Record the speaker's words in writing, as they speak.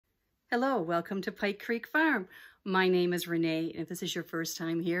Hello, welcome to Pike Creek Farm. My name is Renee, and if this is your first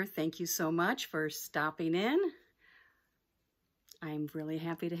time here, thank you so much for stopping in. I'm really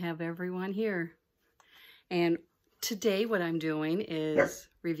happy to have everyone here. And today what I'm doing is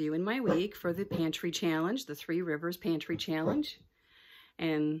reviewing my week for the Pantry Challenge, the Three Rivers Pantry Challenge.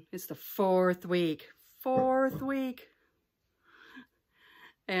 And it's the fourth week.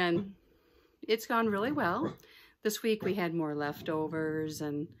 And it's gone really well. This week we had more leftovers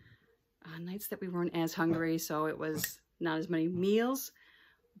and nights that we weren't as hungry, so it was not as many meals,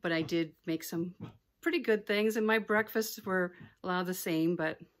 but I did make some pretty good things, and my breakfasts were a lot of the same,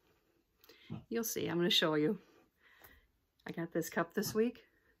 but you'll see. I'm going to show you. I got this cup this week,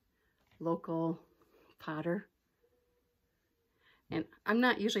 local potter, and I'm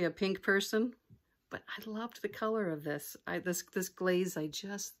not usually a pink person, but I loved the color of this. This glaze I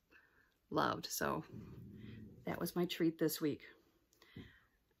just loved, so that was my treat this week.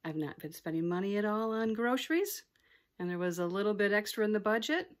 I've not been spending money at all on groceries, and there was a little bit extra in the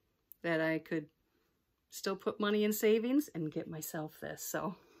budget that I could still put money in savings and get myself this,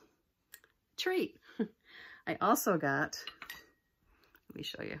 so treat. I also got, let me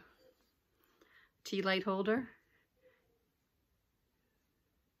show you, tea light holder.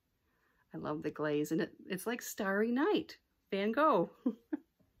 I love the glaze, and it's like Starry Night, Van Gogh.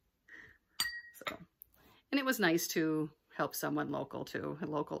 And it was nice to help someone local too, a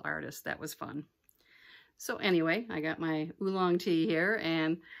local artist. That was fun. So anyway, I got my oolong tea here,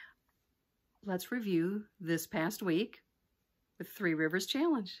 and let's review this past week with Three Rivers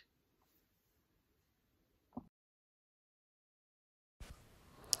Challenge.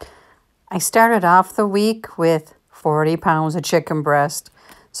 I started off the week with 40 pounds of chicken breast.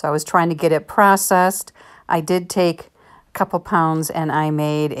 So I was trying to get it processed. I did take couple pounds and I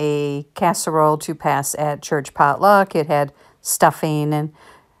made a casserole to pass at church potluck. It had stuffing and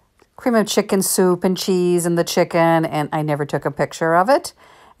cream of chicken soup and cheese and the chicken, and I never took a picture of it.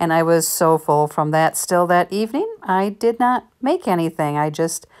 And I was so full from that still that evening. I did not make anything. I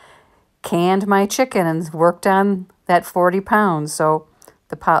just canned my chicken and worked on that 40 pounds. So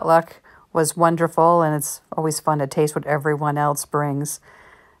the potluck was wonderful, and it's always fun to taste what everyone else brings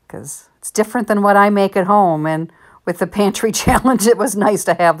because it's different than what I make at home. And with the Pantry Challenge, it was nice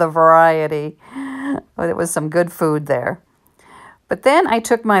to have the variety. But it was some good food there. But then I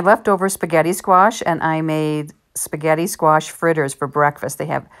took my leftover spaghetti squash and I made spaghetti squash fritters for breakfast. They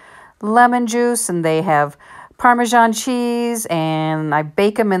have lemon juice and they have Parmesan cheese, and I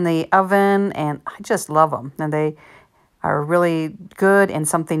bake them in the oven, and I just love them. And they are really good and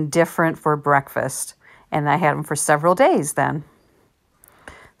something different for breakfast. And I had them for several days then.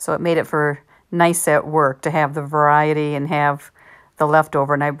 So it made it for nice at work to have the variety and have the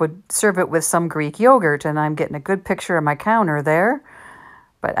leftover. And I would serve it with some Greek yogurt, and I'm getting a good picture of my counter there,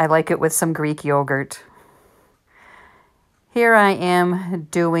 but I like it with some Greek yogurt. Here I am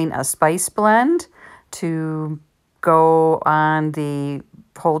doing a spice blend to go on the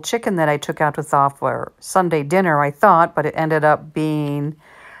whole chicken that I took out with off for Sunday dinner, I thought, but it ended up being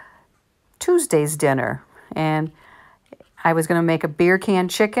Tuesday's dinner. And I was going to make a beer can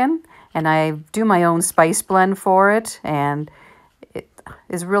chicken, and I do my own spice blend for it, and it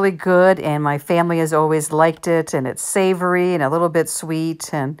is really good, and my family has always liked it, and it's savory and a little bit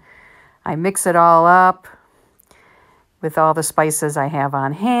sweet, and I mix it all up with all the spices I have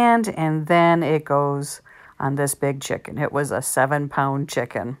on hand, and then it goes on this big chicken. It was a 7-pound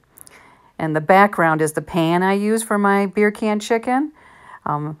chicken. And the background is the pan I use for my beer can chicken.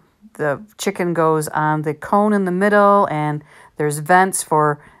 The chicken goes on the cone in the middle, and there's vents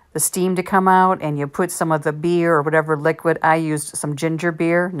for the steam to come out, and you put some of the beer or whatever liquid. I used some ginger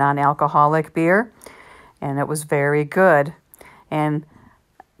beer, non-alcoholic beer, and it was very good. And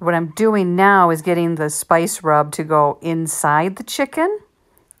what I'm doing now is getting the spice rub to go inside the chicken,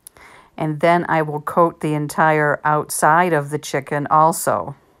 and then I will coat the entire outside of the chicken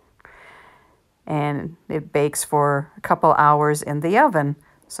also. And it bakes for a couple hours in the oven.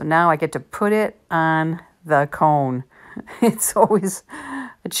 So now I get to put it on the cone. It's always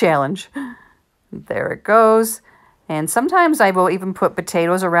a challenge. There it goes. And sometimes I will even put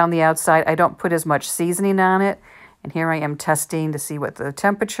potatoes around the outside. I don't put as much seasoning on it. And here I am testing to see what the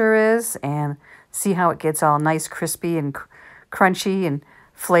temperature is and see how it gets all nice, crispy, and crunchy and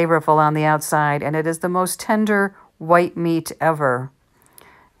flavorful on the outside. And it is the most tender white meat ever.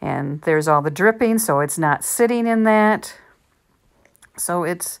 And there's all the dripping, so it's not sitting in that. So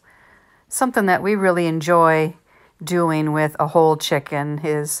it's something that we really enjoy doing with a whole chicken,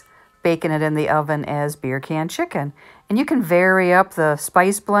 is baking it in the oven as beer can chicken. And you can vary up the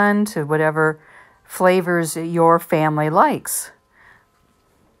spice blend to whatever flavors your family likes.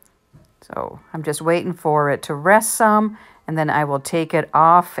 I'm just waiting for it to rest some, and then I will take it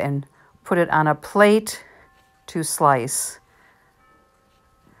off and put it on a plate to slice.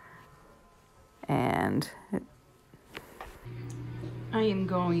 And I am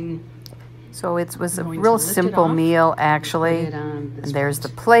going... So it was a real simple meal, actually. And there's the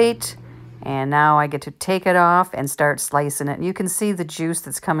plate. And now I get to take it off and start slicing it. And you can see the juice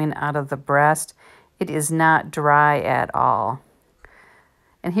that's coming out of the breast. It is not dry at all.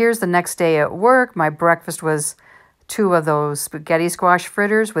 And here's the next day at work. My breakfast was 2 of those spaghetti squash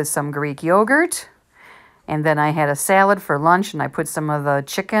fritters with some Greek yogurt. And then I had a salad for lunch, and I put some of the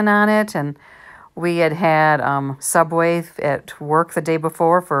chicken on it. And we had Subway at work the day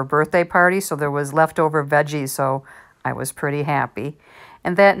before for a birthday party, so there was leftover veggies, so I was pretty happy.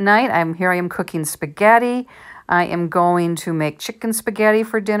 And that night, I am cooking spaghetti. I am going to make chicken spaghetti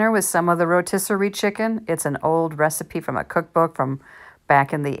for dinner with some of the rotisserie chicken. It's an old recipe from a cookbook from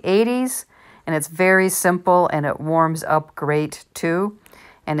back in the 80s, and it's very simple, and it warms up great too.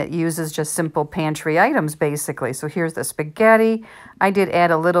 And it uses just simple pantry items, basically. So here's the spaghetti. I did add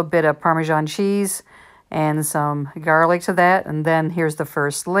a little bit of Parmesan cheese and some garlic to that. And then here's the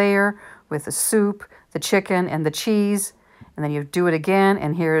first layer with the soup, the chicken, and the cheese. And then you do it again,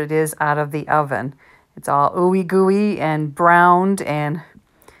 and here it is out of the oven. It's all ooey gooey and browned and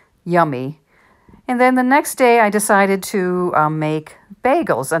yummy. And then the next day, I decided to make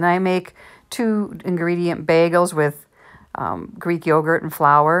bagels. And I make 2 ingredient bagels with Greek yogurt and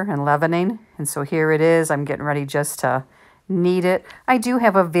flour and leavening. And so here it is. I'm getting ready just to knead it. I do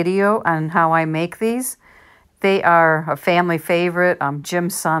have a video on how I make these. They are a family favorite.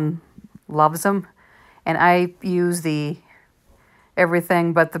 Jim's son loves them. And I use the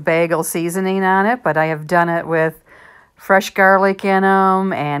everything but the bagel seasoning on it. But I have done it with fresh garlic in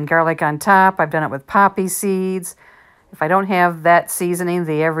them and garlic on top. I've done it with poppy seeds. If I don't have that seasoning,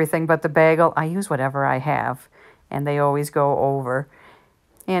 the everything but the bagel, I use whatever I have. And they always go over.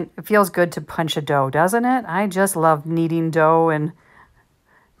 And it feels good to punch a dough, doesn't it? I just love kneading dough and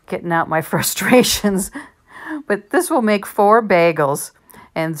getting out my frustrations. But this will make 4 bagels.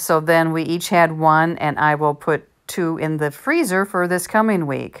 And so then we each had 1, and I will put 2 in the freezer for this coming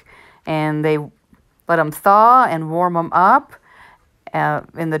week. And they let them thaw and warm them up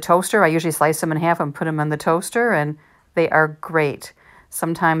in the toaster. I usually slice them in half and put them in the toaster, and they are great.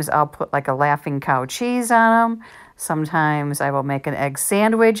 Sometimes I'll put like a Laughing Cow cheese on them. Sometimes I will make an egg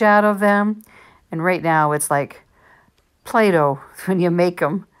sandwich out of them. And right now it's like Play-Doh when you make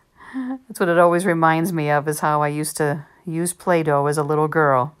them. That's what it always reminds me of, is how I used to use Play-Doh as a little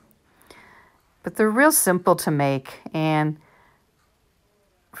girl. But they're real simple to make and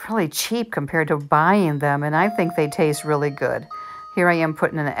really cheap compared to buying them. And I think they taste really good. Here I am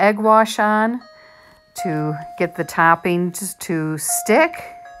putting an egg wash on to get the toppings to stick.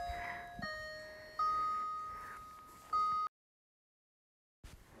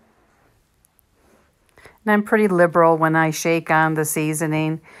 And I'm pretty liberal when I shake on the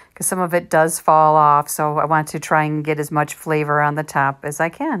seasoning because some of it does fall off. So I want to try and get as much flavor on the top as I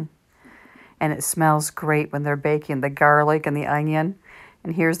can. And it smells great when they're baking, the garlic and the onion.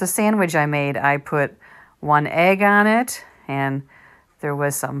 And here's the sandwich I made. I put 1 egg on it, and there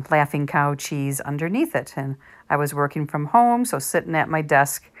was some Laughing Cow cheese underneath it. And I was working from home, so sitting at my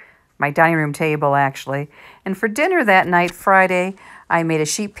desk, my dining room table actually. And for dinner that night, Friday, I made a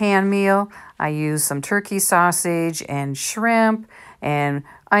sheet pan meal. I used some turkey sausage and shrimp and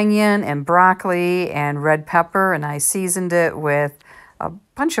onion and broccoli and red pepper, and I seasoned it with a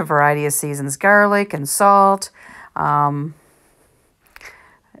bunch of variety of seasons, garlic and salt, some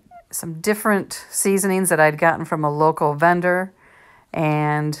different seasonings that I'd gotten from a local vendor,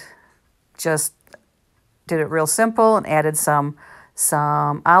 and just did it real simple and added some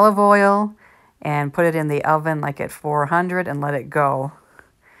olive oil and put it in the oven like at 400 and let it go.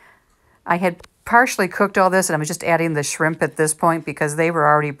 I had partially cooked all this, and I was just adding the shrimp at this point because they were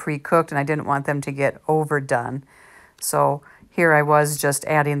already pre-cooked and I didn't want them to get overdone. So here I was just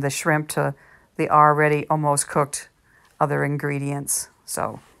adding the shrimp to the already almost cooked other ingredients.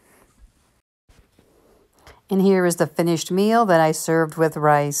 And here is the finished meal that I served with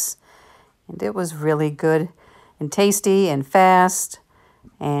rice. And it was really good and tasty and fast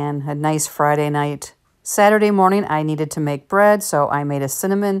and a nice Friday night. Saturday morning, I needed to make bread, so I made a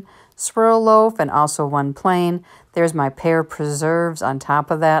cinnamon swirl loaf and also one plain. There's my pear preserves on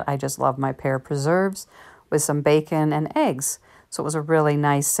top of that. I just love my pear preserves with some bacon and eggs. So it was a really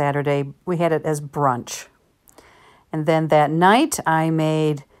nice Saturday. We had it as brunch. And then that night, I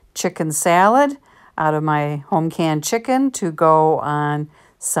made chicken salad out of my home canned chicken to go on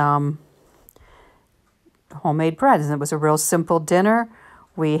some homemade bread. And it was a real simple dinner.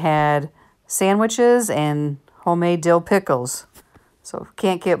 We had sandwiches and homemade dill pickles. So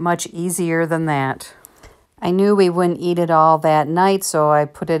can't get much easier than that. I knew we wouldn't eat it all that night, so I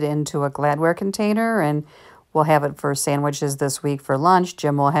put it into a Gladware container, and we'll have it for sandwiches this week for lunch.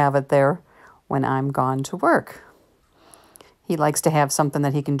 Jim will have it there when I'm gone to work. He likes to have something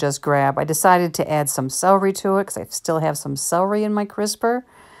that he can just grab. I decided to add some celery to it because I still have some celery in my crisper.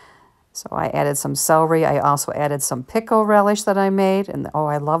 So I added some celery. I also added some pickle relish that I made. And oh,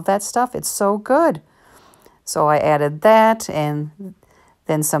 I love that stuff. It's so good. So I added that and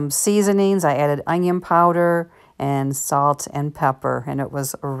then some seasonings. I added onion powder and salt and pepper. And it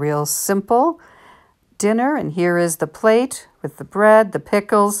was a real simple dinner. And here is the plate with the bread, the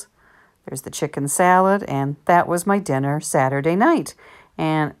pickles. There's the chicken salad, and that was my dinner Saturday night.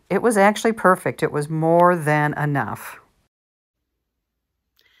 And it was actually perfect. It was more than enough.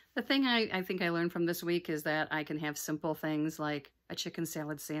 The thing I think I learned from this week is that I can have simple things like a chicken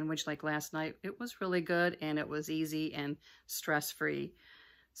salad sandwich like last night. It was really good, and it was easy and stress-free.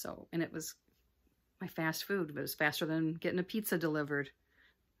 So, and it was my fast food. It was faster than getting a pizza delivered.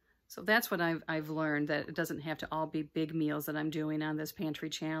 So that's what I've learned, that it doesn't have to all be big meals that I'm doing on this pantry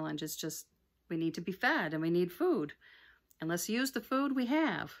challenge. It's just we need to be fed and we need food. And let's use the food we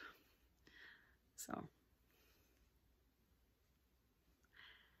have. So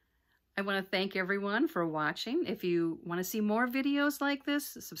I want to thank everyone for watching. If you want to see more videos like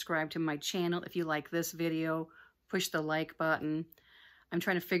this, subscribe to my channel. If you like this video, push the like button. I'm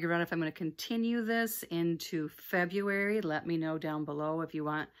trying to figure out if I'm going to continue this into February. Let me know down below if you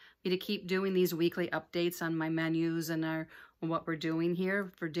want me to keep doing these weekly updates on my menus and what we're doing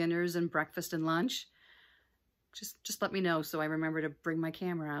here for dinners and breakfast and lunch. Just let me know so I remember to bring my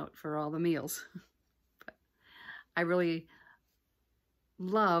camera out for all the meals. But I really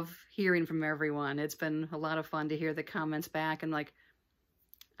love hearing from everyone. It's been a lot of fun to hear the comments back, and like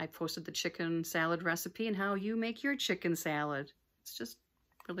I posted the chicken salad recipe and how you make your chicken salad. It's just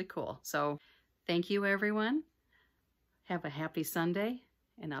really cool. So thank you, everyone. Have a happy Sunday,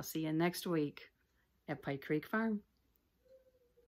 and I'll see you next week at Pike Creek Farm.